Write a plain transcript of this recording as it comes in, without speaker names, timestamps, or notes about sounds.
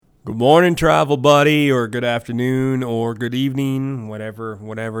Good morning, travel buddy, or good afternoon, or good evening,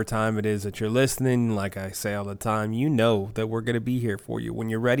 whatever time it is that you're listening. Like I say all the time, you know that we're going to be here for you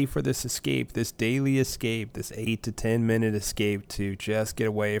when you're ready for this escape, this daily escape, this 8 to 10 minute escape to just get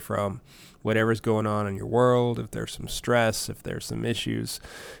away from whatever's going on in your world. If there's some stress, if there's some issues,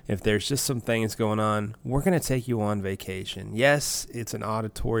 if there's just some things going on, we're going to take you on vacation. Yes, it's an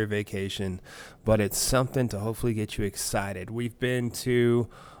auditory vacation, but it's something to hopefully get you excited. We've been to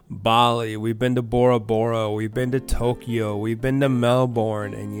Bali, we've been to Bora Bora, we've been to Tokyo, we've been to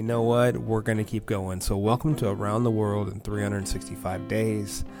Melbourne, and you know what? We're going to keep going. So welcome to Around the World in 365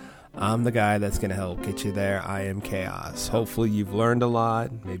 Days. I'm the guy that's going to help get you there. I am Chaos. Hopefully you've learned a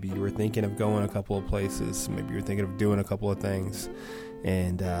lot. Maybe you were thinking of going a couple of places. Maybe you're thinking of doing a couple of things.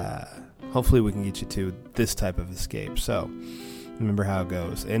 And hopefully we can get you to this type of escape. So remember how it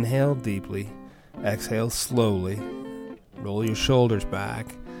goes. Inhale deeply. Exhale slowly. Roll your shoulders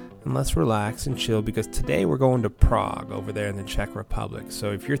back. And let's relax and chill because today we're going to Prague over there in the Czech Republic.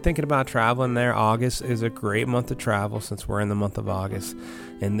 So if you're thinking about traveling there, August is a great month to travel since we're in the month of August.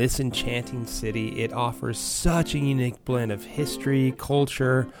 And this enchanting city, it offers such a unique blend of history,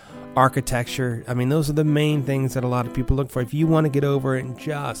 culture, architecture. I mean, those are the main things that a lot of people look for. If you want to get over it and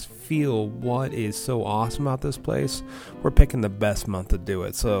just feel what is so awesome about this place, we're picking the best month to do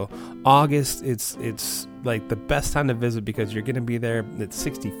it. So August, it's like the best time to visit because you're going to be there at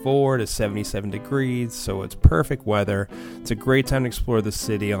 64 to 77 degrees, so it's perfect weather. It's a great time to explore the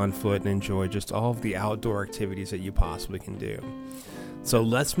city on foot and enjoy just all of the outdoor activities that you possibly can do. So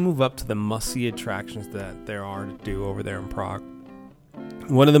let's move up to the must-see attractions that there are to do over there in Prague.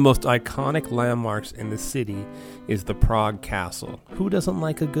 One of the most iconic landmarks in the city is the Prague Castle. Who doesn't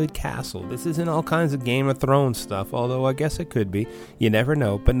like a good castle? This isn't all kinds of Game of Thrones stuff, although I guess it could be. You never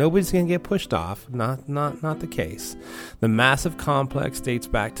know, but nobody's going to get pushed off. Not the case. The massive complex dates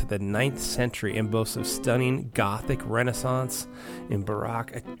back to the 9th century and boasts of stunning Gothic, Renaissance, and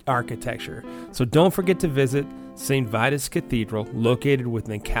Baroque architecture. So don't forget to visit St. Vitus Cathedral, located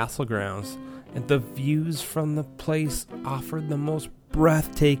within the castle grounds. And the views from the place offer the most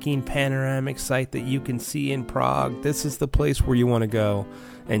breathtaking panoramic sight that you can see in Prague. This is the place where you want to go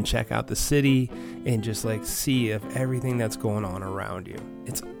and check out the city and just like see of everything that's going on around you.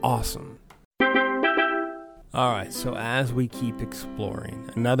 It's awesome. All right, so as we keep exploring,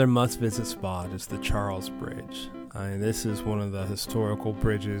 another must-visit spot is the Charles Bridge. This is one of the historical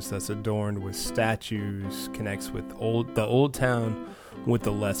bridges that's adorned with statues, connects with the old town with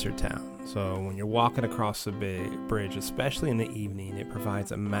the lesser town. So when you're walking across the bridge, especially in the evening, it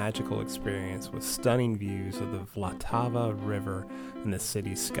provides a magical experience with stunning views of the Vltava River and the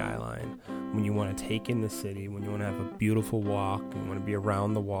city's skyline. When you want to take in the city, when you want to have a beautiful walk, and you want to be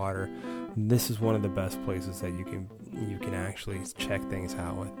around the water, this is one of the best places that you can actually check things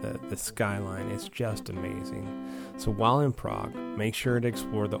out with. The skyline is just amazing. So while in Prague, make sure to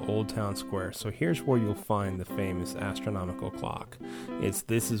explore the Old Town Square. So here's where you'll find the famous astronomical clock.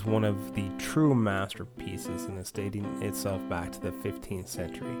 This is one of the true masterpieces and it's dating itself back to the 15th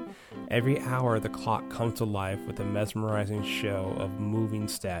century. Every hour the clock comes to life with a mesmerizing show of moving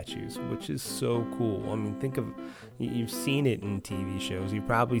statues, which is so cool. I mean, you've seen it in TV shows, you've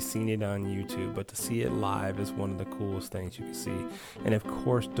probably seen it on YouTube, but to see it live is one of the coolest things you can see. And of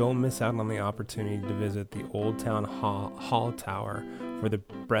course, don't miss out on the opportunity to visit the Old Town Hall Tower for the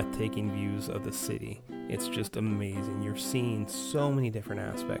breathtaking views of the city. It's just amazing. You're seeing so many different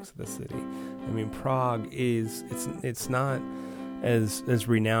aspects of the city. I mean, Prague it's not as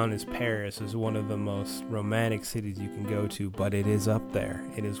renowned as Paris, as one of the most romantic cities you can go to, but it is up there.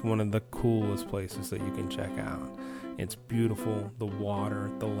 It is one of the coolest places that you can check out. It's beautiful, the water,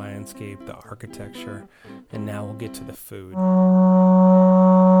 the landscape, the architecture, and now we'll get to the food.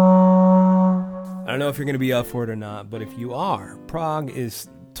 I don't know if you're going to be up for it or not, but if you are, Prague is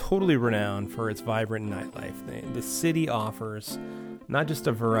totally renowned for its vibrant nightlife. The city offers not just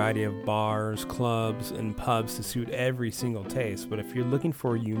a variety of bars, clubs, and pubs to suit every single taste, but if you're looking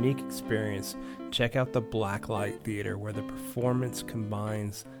for a unique experience, check out the Blacklight Theater, where the performance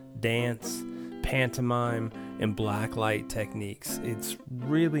combines dance, pantomime, and blacklight techniques. It's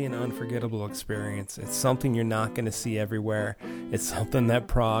really an unforgettable experience. It's something you're not going to see everywhere. It's something that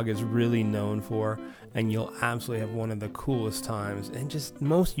Prague is really known for, and you'll absolutely have one of the coolest times and just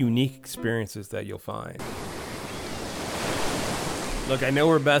most unique experiences that you'll find. Look, I know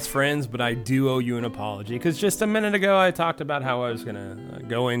we're best friends, but I do owe you an apology, because just a minute ago I talked about how I was going to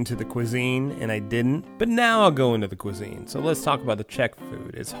go into the cuisine, and I didn't, but now I'll go into the cuisine. So let's talk about the Czech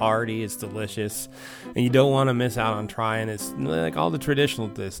food. It's hearty, it's delicious, and you don't want to miss out on trying. It's like all the traditional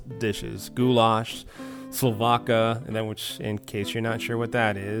dishes: goulash, Slovakia, and then, which, in case you're not sure what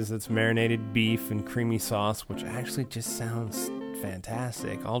that is, it's marinated beef and creamy sauce, which actually just sounds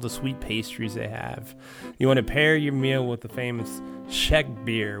fantastic. All the sweet pastries they have. You want to pair your meal with the famous Czech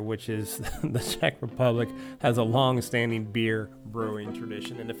beer, which is the Czech Republic has a long-standing beer brewing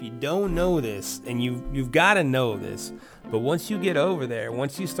tradition. And if you don't know this, and you've got to know this, but once you get over there,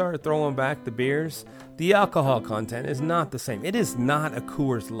 once you start throwing back the beers, the alcohol content is not the same. It is not a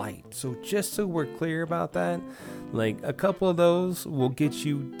Coors Light. So just so we're clear about that, like a couple of those will get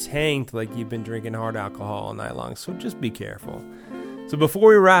you tanked like you've been drinking hard alcohol all night long. So just be careful. So before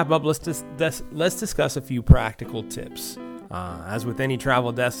we wrap up, let's discuss a few practical tips. As with any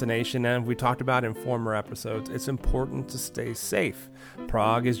travel destination, and we talked about in former episodes, it's important to stay safe.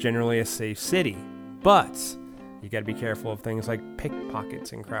 Prague is generally a safe city, but you got to be careful of things like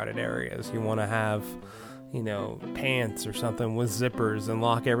pickpockets in crowded areas. You want to have, pants or something with zippers and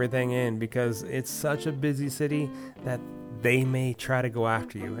lock everything in, because it's such a busy city that they may try to go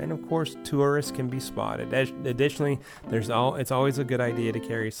after you. And of course, tourists can be spotted. Additionally, it's always a good idea to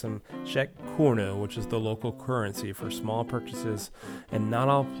carry some Czech koruna, which is the local currency for small purchases, and not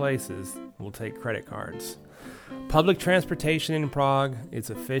all places will take credit cards. Public transportation in Prague,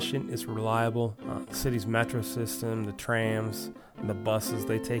 it's efficient, it's reliable. The city's metro system, the trams, the buses,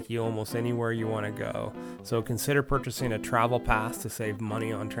 they take you almost anywhere you want to go. So consider purchasing a travel pass to save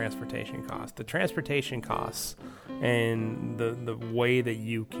money on transportation costs. The transportation costs and the way that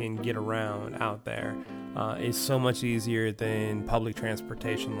you can get around out there is so much easier than public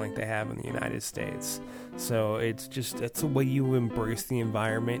transportation like they have in the United States. So it's the way you embrace the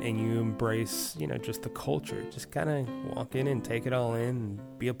environment, and you embrace, just the culture. Just kind of walk in and take it all in and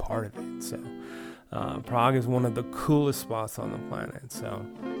be a part of it. So Prague is one of the coolest spots on the planet. So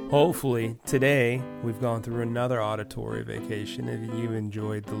hopefully today we've gone through another auditory vacation and you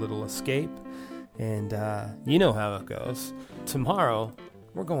enjoyed the little escape. And you know how it goes. Tomorrow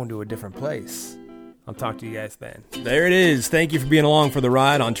we're going to a different place. I'll talk to you guys then. There it is. Thank you for being along for the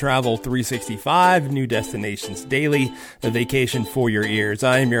ride on Travel 365, New Destinations Daily, a vacation for your ears.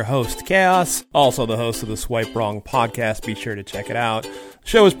 I am your host, Chaos, also the host of the Swipe Wrong podcast. Be sure to check it out. The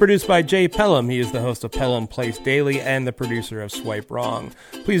show is produced by Jay Pelham. He is the host of Pelham Place Daily and the producer of Swipe Wrong.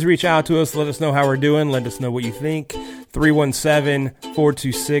 Please reach out to us. Let us know how we're doing. Let us know what you think.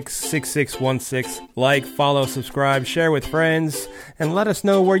 317-426-6616. Like, follow, subscribe, share with friends, and let us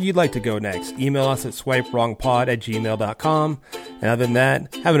know where you'd like to go next. Email us at swipewrongpod@gmail.com. And other than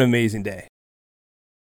that, have an amazing day.